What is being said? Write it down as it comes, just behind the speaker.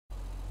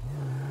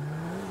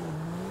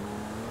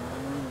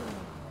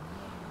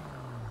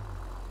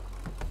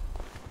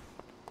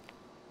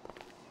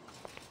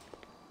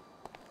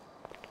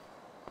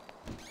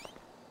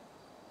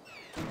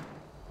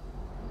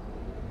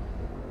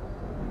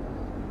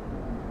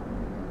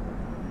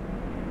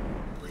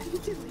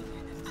doing?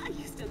 I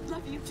used to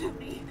love you,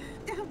 Tony.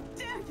 How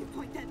dare you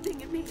point that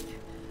thing at me?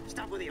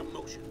 Stop with the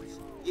emotions.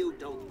 You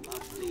don't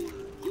love me.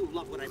 You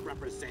love what I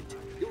represent.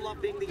 You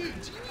love being the...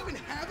 Dude, do you even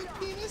have a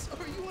penis?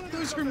 Or are you one of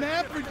those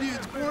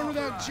hermaphrodites born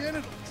without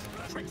genitals?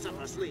 Tricks up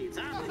our sleeves,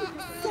 huh?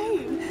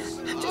 Saying,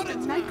 I'm just a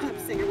nightclub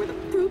singer with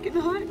a broken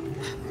heart.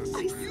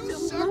 I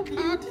still love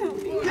you,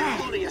 Tony. You're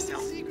full of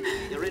yourself.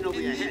 You're in over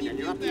your head and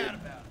you're up here.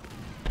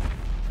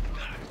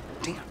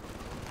 Damn.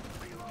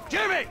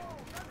 Jimmy!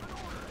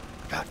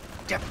 God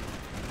damn it.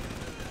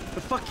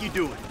 The fuck you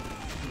doing?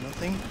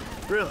 Nothing.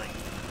 Really?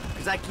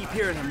 Because I keep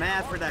hearing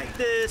hermaphrodite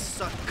this,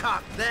 suck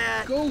cock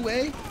that. Go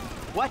away.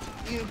 What?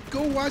 You know,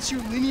 go watch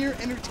your linear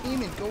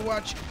entertainment. Go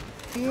watch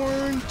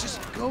porn. Just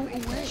go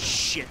away.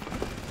 Shit.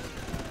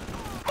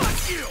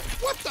 Fuck you!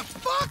 What the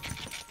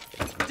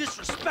fuck?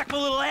 Disrespectful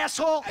little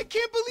asshole! I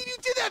can't believe you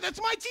did that. That's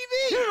my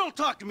TV. You don't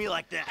talk to me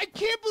like that. I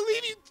can't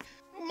believe you.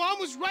 Mom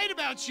was right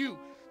about you.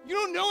 You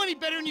don't know any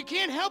better and you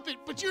can't help it,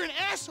 but you're an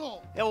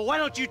asshole. Yeah, well, why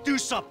don't you do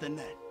something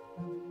then?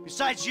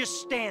 Besides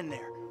just stand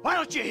there. Why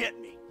don't you hit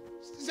me?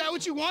 Is that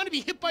what you want, to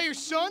be hit by your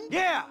son?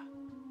 Yeah.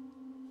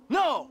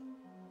 No.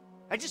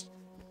 I just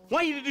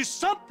want you to do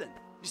something.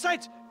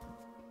 Besides,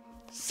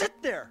 sit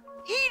there,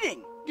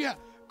 eating. Yeah,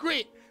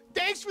 great.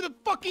 Thanks for the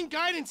fucking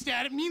guidance,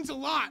 Dad. It means a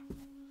lot.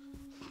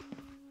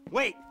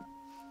 Wait.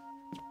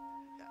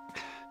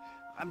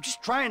 I'm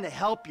just trying to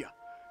help you.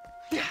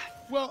 Yeah,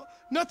 well,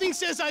 nothing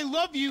says I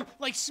love you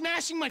like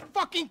smashing my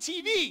fucking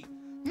TV.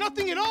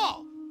 Nothing at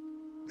all.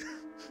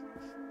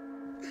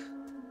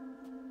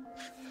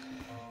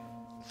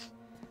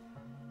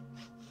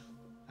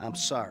 I'm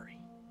sorry.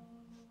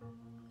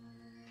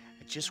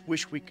 I just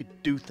wish we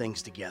could do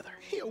things together.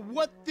 Yeah,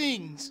 what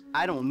things?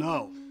 I don't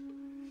know.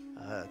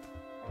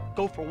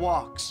 Go for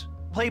walks,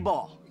 play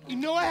ball. You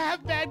know I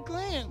have bad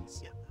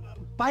glands.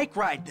 Bike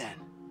ride then.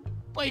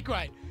 Bike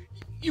ride.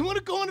 You want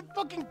to go on a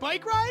fucking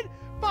bike ride?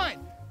 Fine,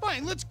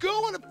 fine, let's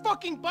go on a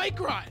fucking bike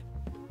ride.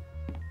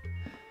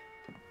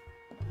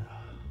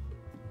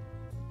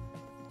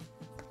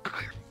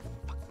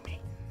 Fuck me.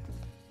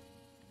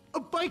 A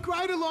bike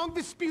ride along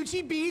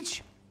Vespucci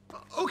Beach?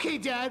 Okay,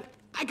 Dad,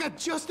 I got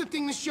just the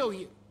thing to show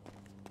you.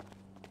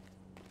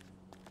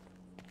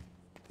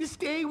 This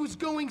day was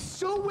going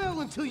so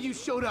well until you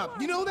showed up.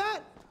 You know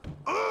that?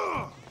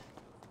 Ugh!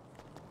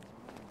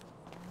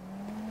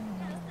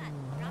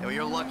 Yeah, well,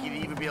 you're lucky to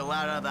even be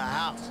allowed out of the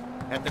house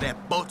after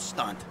that boat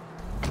stunt.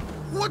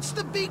 What's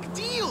the big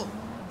deal?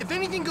 If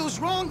anything goes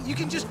wrong, you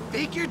can just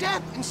fake your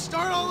death and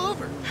start all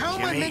over. How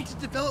am I Jimmy. meant to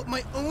develop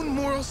my own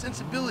moral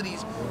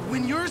sensibilities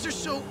when yours are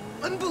so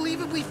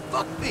unbelievably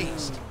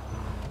fuck-based?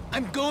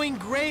 I'm going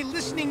gray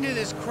listening to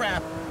this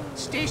crap.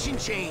 Station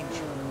change.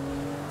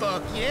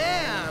 Fuck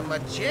yeah, I'm a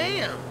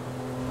jam.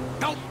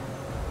 Don't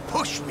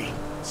push me.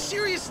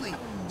 Seriously,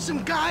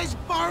 some guys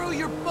borrow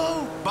your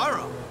boat.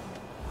 Burrow.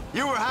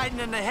 You were hiding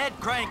in the head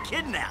crying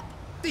kidnap.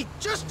 They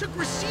just took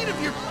receipt of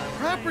your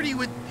property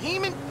with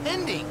payment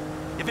pending.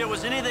 If it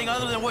was anything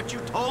other than what you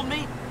told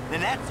me,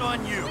 then that's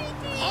on you.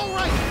 All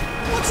right,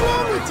 what's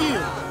wrong with you?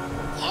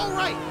 All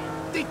right,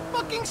 they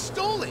fucking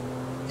stole it.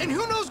 And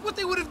who knows what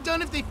they would have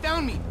done if they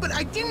found me. But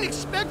I didn't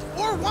expect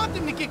or want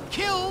them to get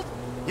killed.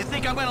 You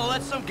think I'm gonna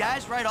let some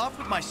guys ride off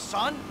with my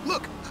son?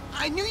 Look,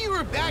 I knew you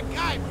were a bad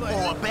guy, but...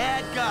 Oh, a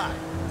bad guy.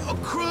 A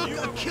crook,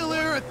 a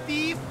killer, a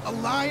thief, a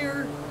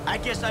liar. I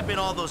guess I've been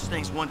all those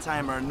things one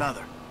time or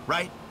another,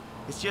 right?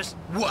 It's just...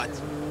 What?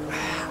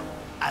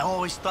 I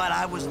always thought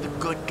I was the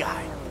good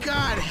guy.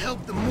 God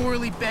help the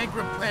morally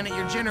bankrupt planet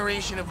your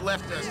generation have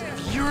left us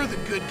if you're the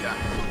good guy.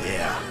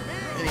 Yeah.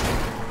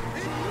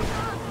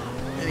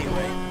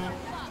 Anyway,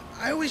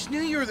 I always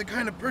knew you were the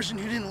kind of person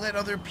who didn't let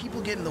other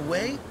people get in the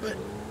way, but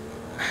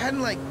I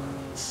hadn't, like,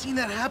 seen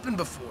that happen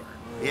before.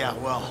 Yeah,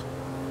 well,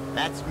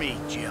 that's me,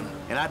 Jim.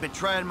 And I've been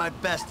trying my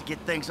best to get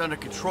things under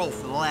control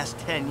for the last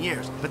 10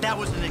 years. But that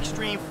was an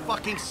extreme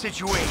fucking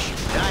situation,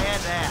 and I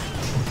had to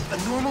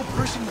act. A normal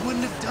person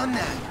wouldn't have done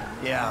that.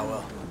 Yeah,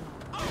 well...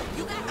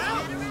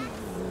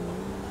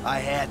 I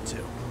had to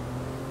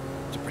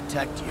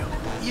protect you.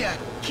 Yeah,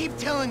 keep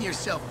telling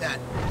yourself that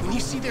when you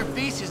see their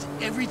faces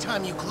every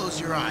time you close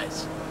your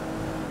eyes.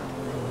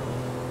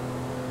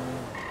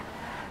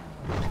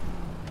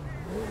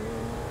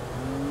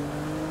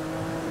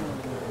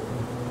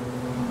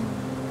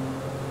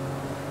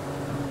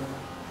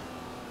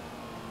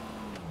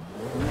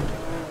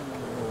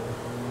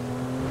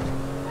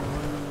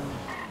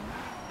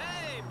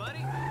 Hey,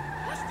 buddy.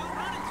 We're still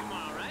running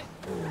tomorrow, right?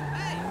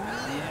 Hey,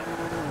 hell yeah.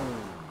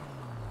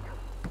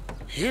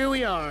 Here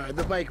we are, at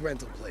the bike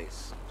rental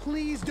place.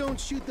 Please don't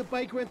shoot the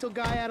bike rental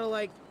guy out of,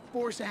 like,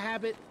 force of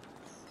habit.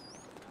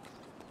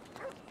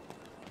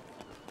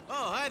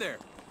 Oh, hi there.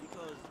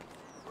 Because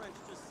French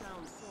just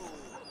sounds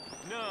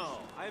so... No,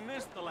 I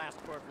missed the last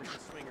Corkers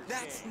and Swingers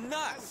That's game.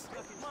 nuts!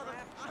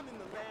 I'm in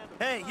the land of...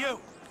 Hey, you!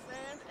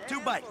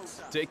 2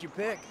 bites. Take your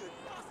pick.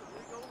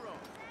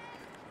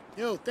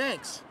 Yo,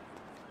 thanks.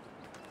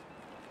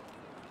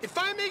 If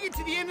I make it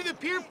to the end of the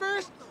pier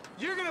first,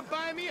 you're gonna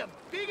buy me a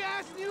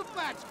big-ass new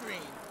flat screen.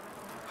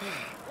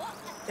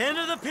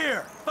 Into the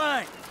pier,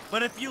 fine.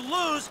 But if you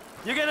lose,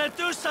 you're gonna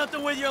do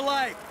something with your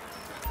life.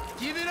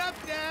 Give it up,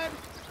 Dad.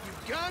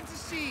 You've gone to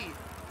sea.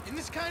 In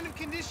this kind of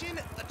condition,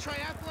 a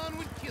triathlon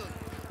would kill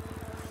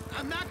you.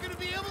 I'm not gonna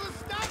be able to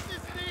stop this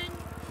thing.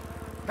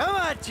 Come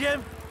on,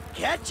 Jim.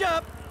 Catch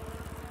up.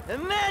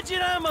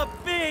 Imagine I'm a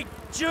big,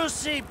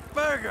 juicy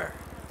burger.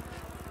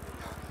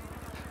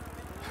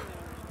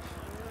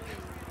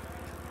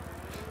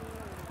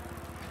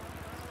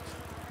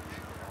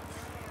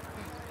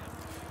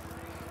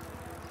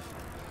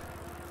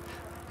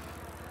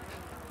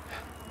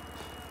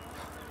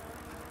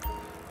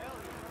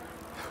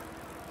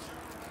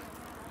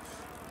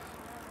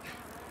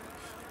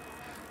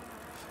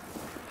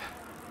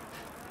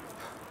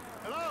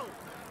 Hello?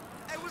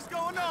 Hey, what's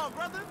going on,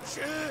 brother?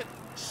 Shit!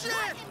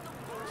 Shit!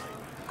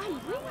 I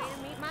really want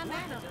to meet my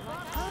manager.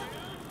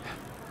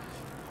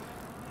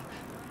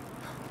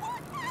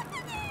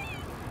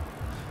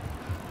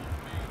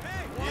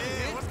 Hey,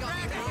 yeah, what's going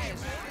on?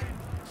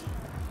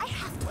 I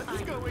have to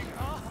What's going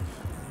on?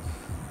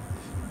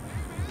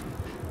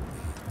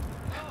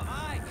 Oh,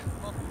 hi.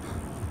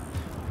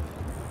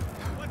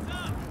 What's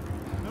up?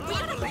 We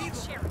gotta go,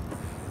 Sheriff.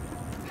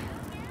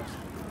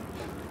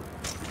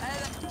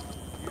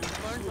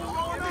 What's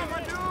going on, my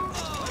dude? Oh,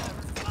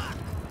 fuck.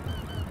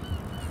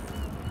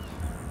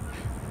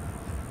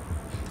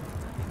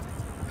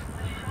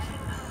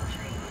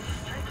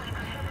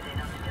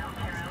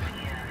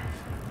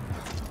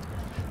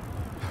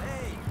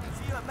 Hey,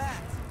 see you at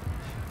Max.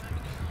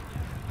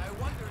 I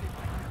wondered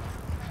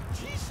if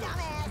Jesus.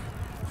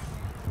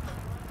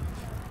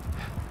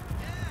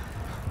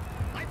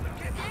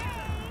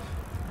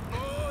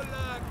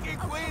 Hola, ¿qué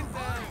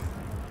cuentas?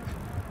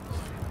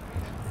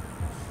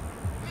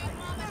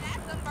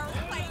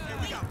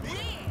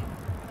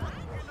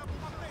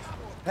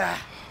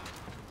 Ah.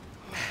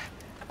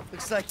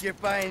 Looks like you're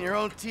buying your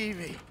own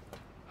TV.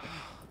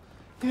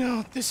 You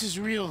know, this is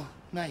real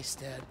nice,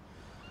 Dad.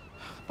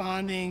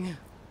 Bonding,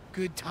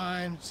 good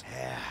times.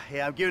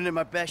 Yeah, I'm giving it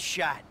my best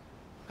shot.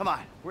 Come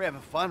on, we're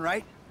having fun,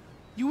 right?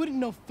 You wouldn't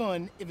know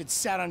fun if it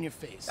sat on your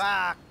face.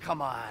 Ah,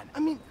 come on. I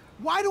mean,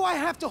 why do I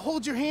have to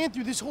hold your hand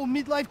through this whole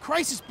midlife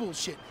crisis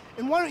bullshit?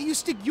 And why don't you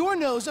stick your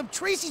nose up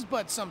Tracy's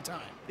butt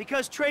sometime?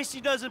 Because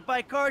Tracy doesn't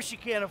buy cars she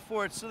can't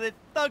afford so that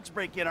thugs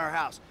break in our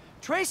house.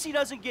 Tracy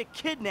doesn't get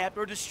kidnapped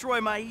or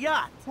destroy my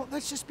yacht. Well,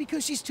 that's just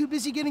because she's too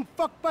busy getting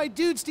fucked by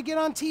dudes to get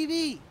on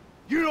TV.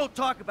 You don't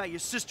talk about your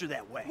sister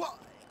that way. Well,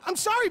 I'm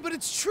sorry, but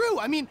it's true.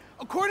 I mean,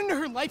 according to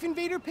her Life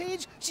Invader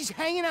page, she's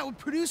hanging out with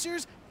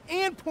producers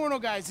and porno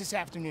guys this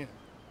afternoon.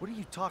 What are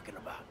you talking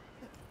about?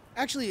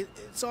 Actually,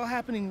 it's all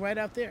happening right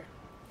out there.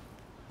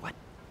 What?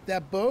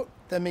 That boat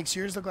that makes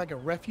yours look like a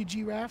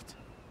refugee raft?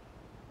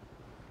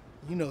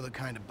 You know the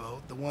kind of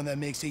boat, the one that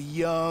makes a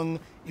young,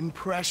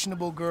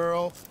 impressionable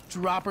girl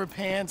drop her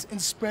pants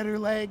and spread her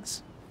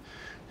legs.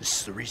 This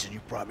is the reason you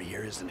brought me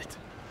here, isn't it?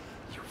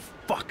 You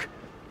fuck.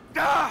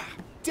 Ah!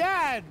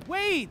 Dad,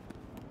 wait!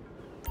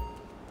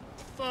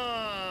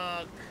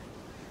 Fuck.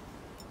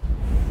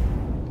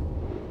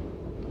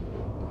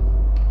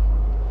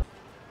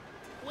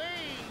 Wait!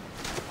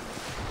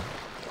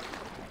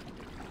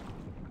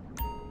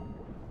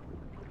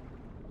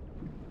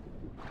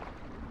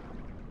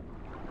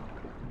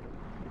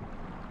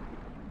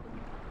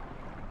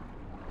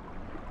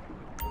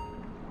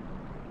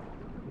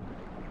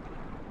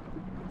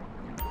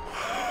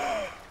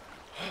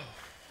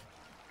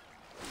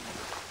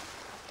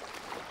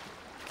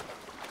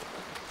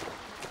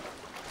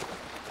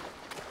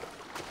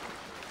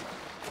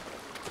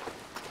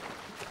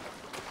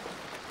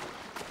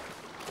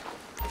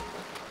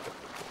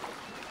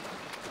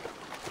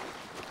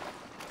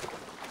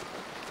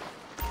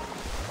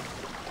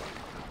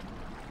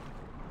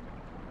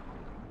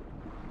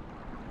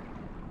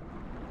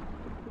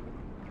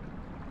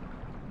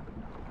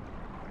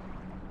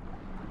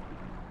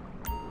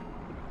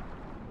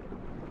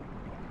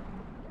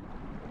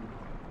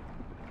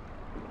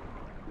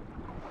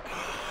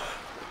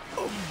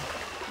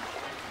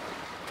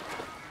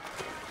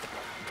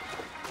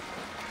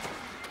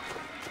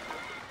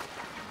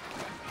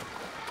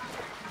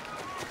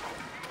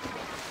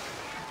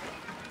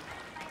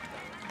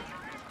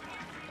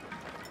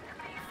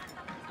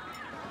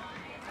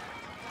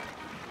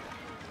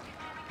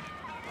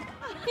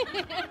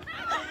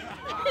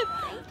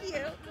 Thank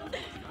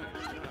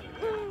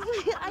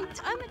you.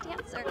 I'm a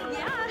dancer.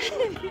 Yeah.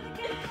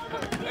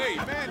 Hey,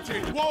 man,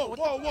 change. Whoa,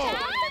 whoa, whoa.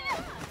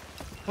 Dad?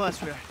 Come on,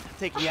 sweetheart.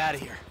 Take you out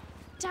of here.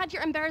 Dad,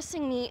 you're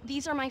embarrassing me.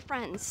 These are my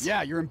friends.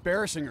 Yeah, you're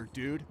embarrassing her,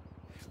 dude.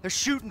 They're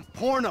shooting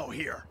porno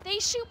here. They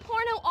shoot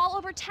porno all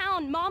over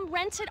town. Mom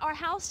rented our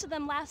house to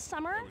them last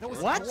summer. That was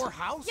What? your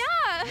house?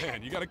 Yeah.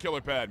 Man, you got a killer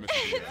pad, Mr.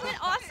 Isn't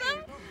it awesome?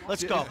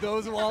 Let's go.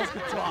 Those walls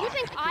could You talk.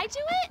 think I do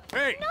it?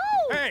 Hey,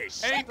 No. hey,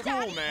 Shit, ain't cool,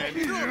 Daddy.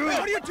 man. What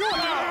are you doing?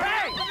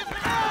 Hey!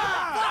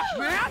 Fuck,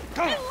 man!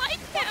 I like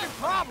him.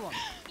 Problem.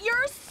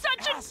 You're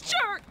such a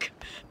jerk.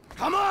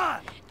 Come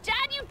on! Dad,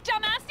 you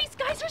dumbass. These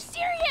guys are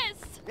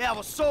serious. Yeah,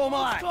 well, so am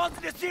I. Go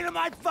to the scene of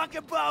my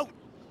fucking boat!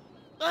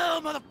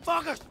 Oh,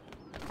 motherfuckers!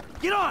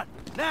 Get on!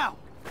 Now,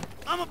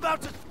 I'm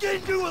about to skin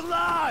you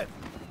alive!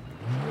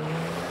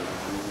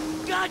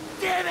 God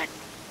damn it!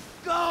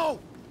 Go!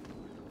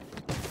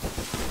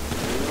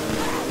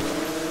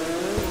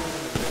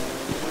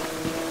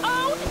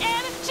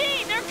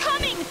 OMG! They're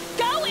coming!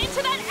 Go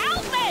into that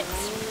outlet!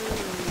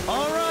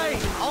 All right,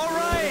 all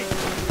right!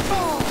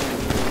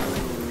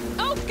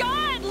 Oh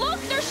God! Look!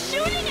 They're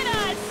shooting at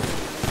us!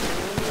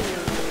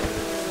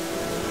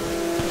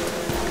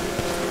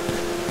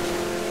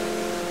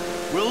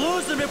 We'll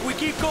lose them if we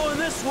keep going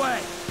this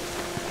way!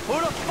 Who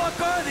the fuck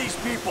are these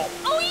people?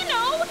 Oh, you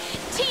know!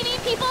 TV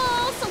people,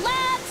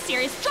 celebs,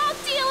 serious drug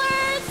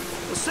dealers!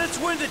 Well, since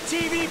when did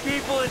TV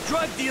people and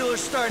drug dealers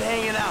start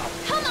hanging out?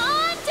 Come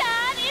on,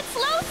 Dad! It's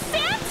Los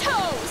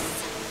Santos!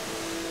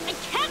 I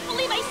can't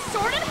believe I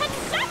sort of had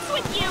sex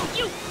with you,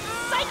 you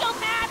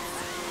psychopaths!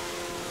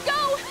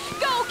 Go!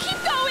 Go!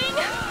 Keep going!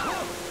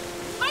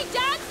 My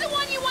dad's the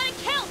one you want to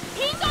kill!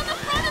 He's on the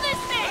front of this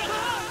thing!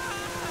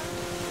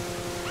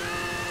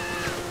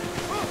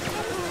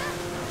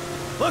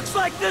 Looks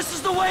like this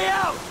is the way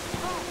out!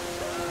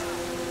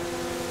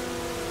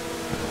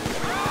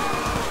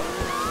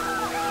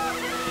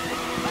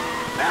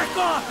 Back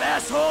off,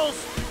 assholes!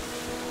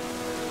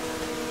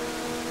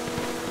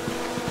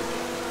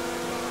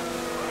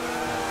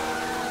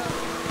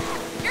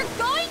 You're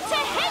going to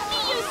hit me,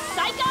 you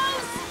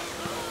psychos!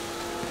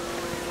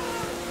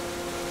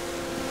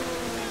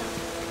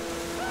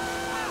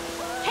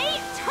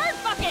 Hey, turd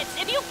buckets!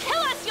 If you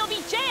kill us, you'll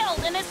be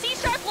jailed, and the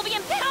C-Sharp will be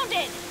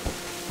impounded!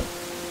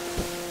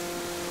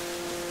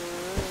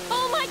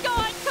 Oh my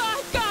God,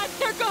 God, God,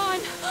 they're gone!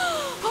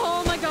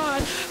 Oh my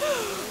God.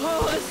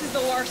 Oh, this is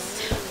the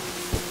worst.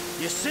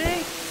 You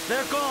see?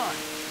 They're gone.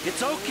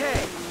 It's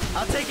okay.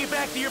 I'll take you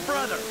back to your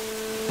brother.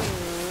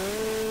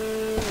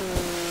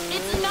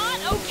 It's not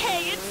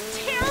okay. It's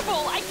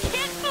terrible. I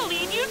can't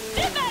believe you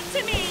did that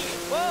to me.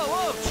 Whoa,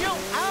 whoa, chill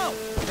out,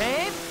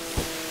 babe.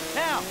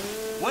 Now,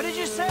 what did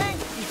you say?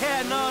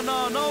 Yeah,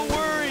 no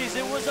worries.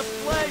 It was a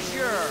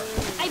pleasure.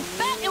 I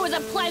bet it was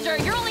a pleasure.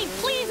 You're only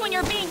pleased when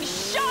you're being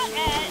shot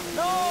at.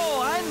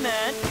 No, I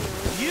meant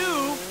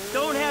you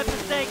don't have to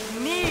thank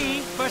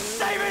me for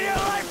saving your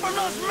life from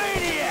those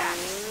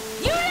maniacs.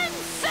 You didn't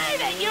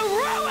save it. You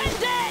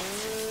ruined it.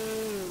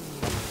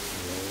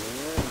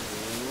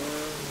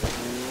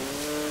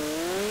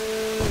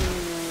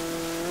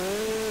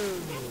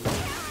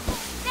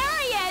 There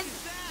he is.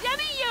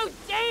 Jimmy, you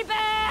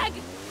D-bag.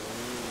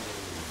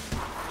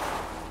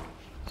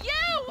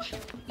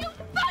 You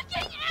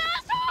fucking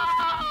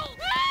asshole!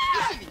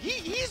 Listen,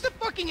 he's the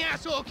fucking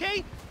asshole,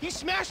 okay? He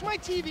smashed my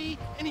TV,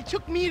 and he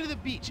took me to the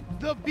beach.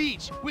 The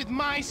beach, with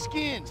my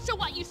skin. So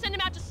what, you sent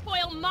him out to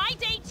spoil my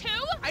day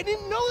too? I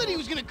didn't know that he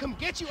was gonna come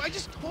get you. I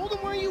just told him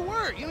where you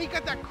were. You know, he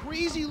got that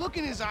crazy look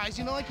in his eyes,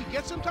 you know, like he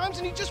gets sometimes,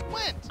 and he just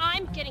went.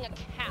 I'm getting a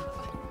cab.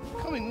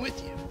 Coming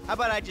with you. How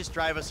about I just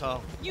drive us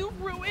home? You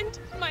ruined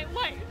my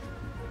life.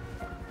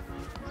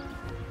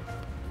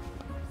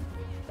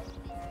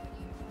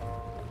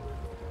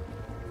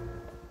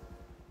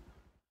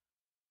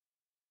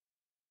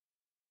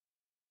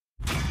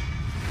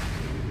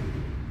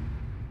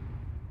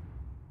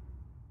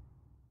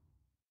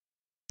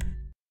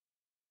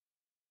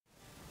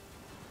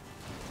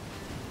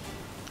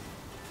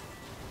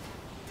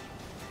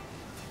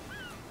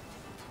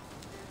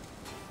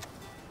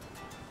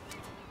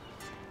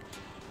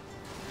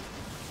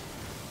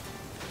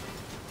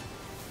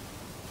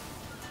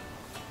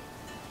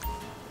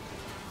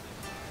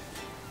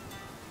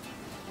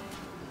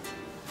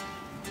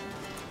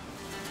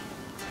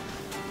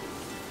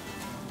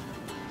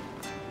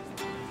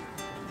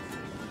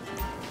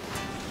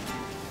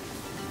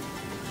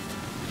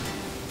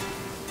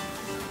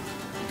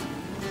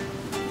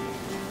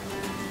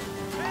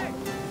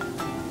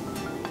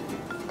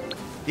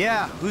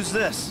 Yeah, who's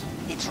this?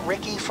 It's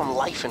Ricky from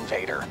Life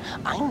Invader.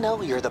 I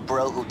know you're the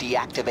bro who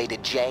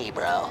deactivated Jay,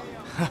 bro.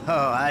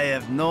 Oh, I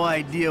have no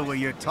idea what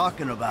you're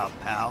talking about,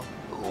 pal.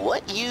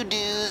 What you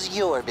do's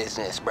your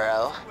business,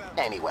 bro.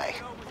 Anyway,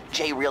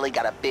 Jay really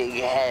got a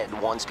big head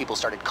once people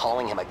started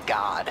calling him a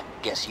god.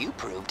 Guess you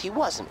proved he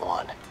wasn't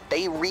one.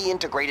 They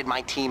reintegrated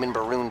my team in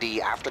Burundi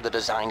after the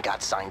design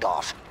got signed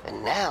off.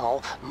 And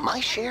now, my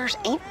shares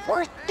ain't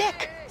worth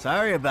dick.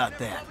 Sorry about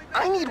that.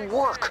 I need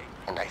work.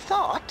 And I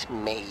thought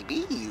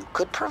maybe you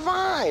could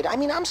provide. I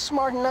mean, I'm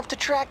smart enough to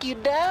track you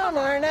down,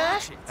 aren't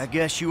I? I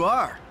guess you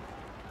are.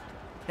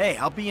 Hey,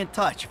 I'll be in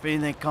touch if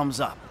anything comes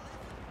up.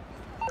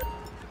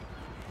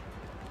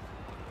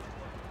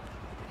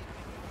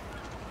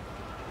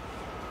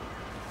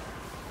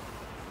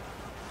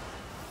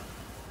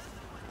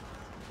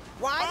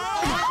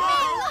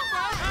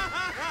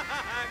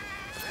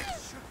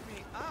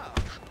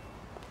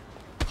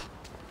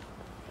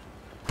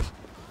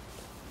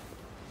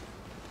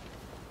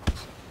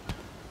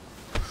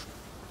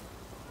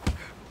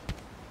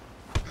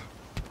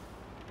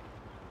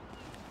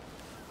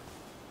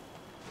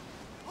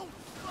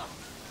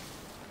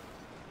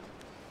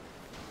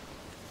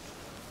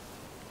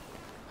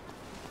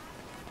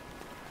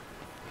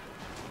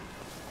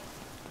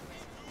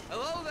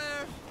 Hello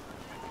there.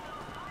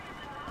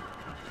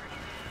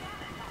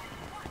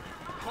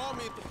 Call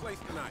me at the place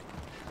tonight.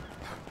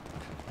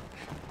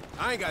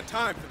 I ain't got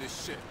time for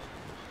this shit.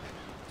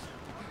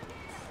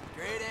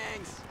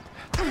 Greetings.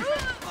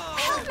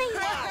 Help me!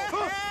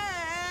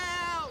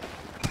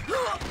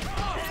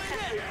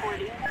 Citizen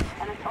reporting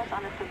an assault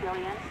on a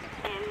civilian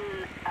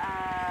in,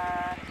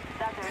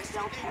 southern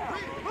Del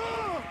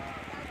Perro.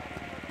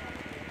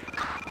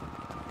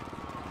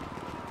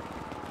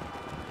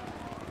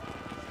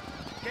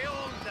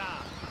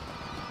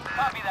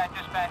 Copy that,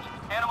 dispatch.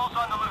 Animals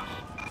on the loose.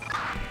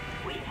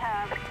 We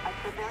have a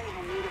civilian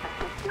in need of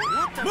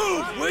assistance.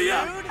 Move, will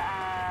ya?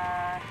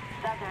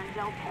 Southern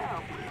Del Perro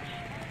Beach.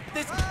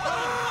 This.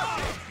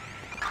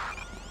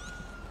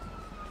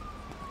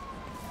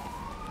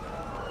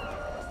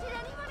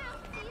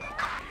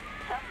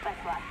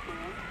 Suspect last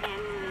seen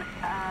in,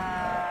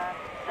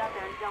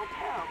 southern Del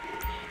Perro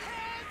Beach.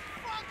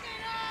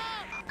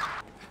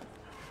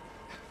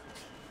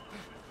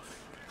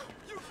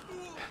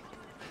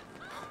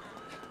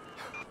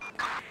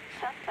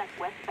 Suspect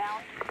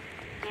westbound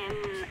in,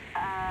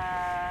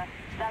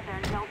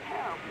 southern Del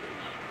Perro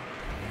Beach.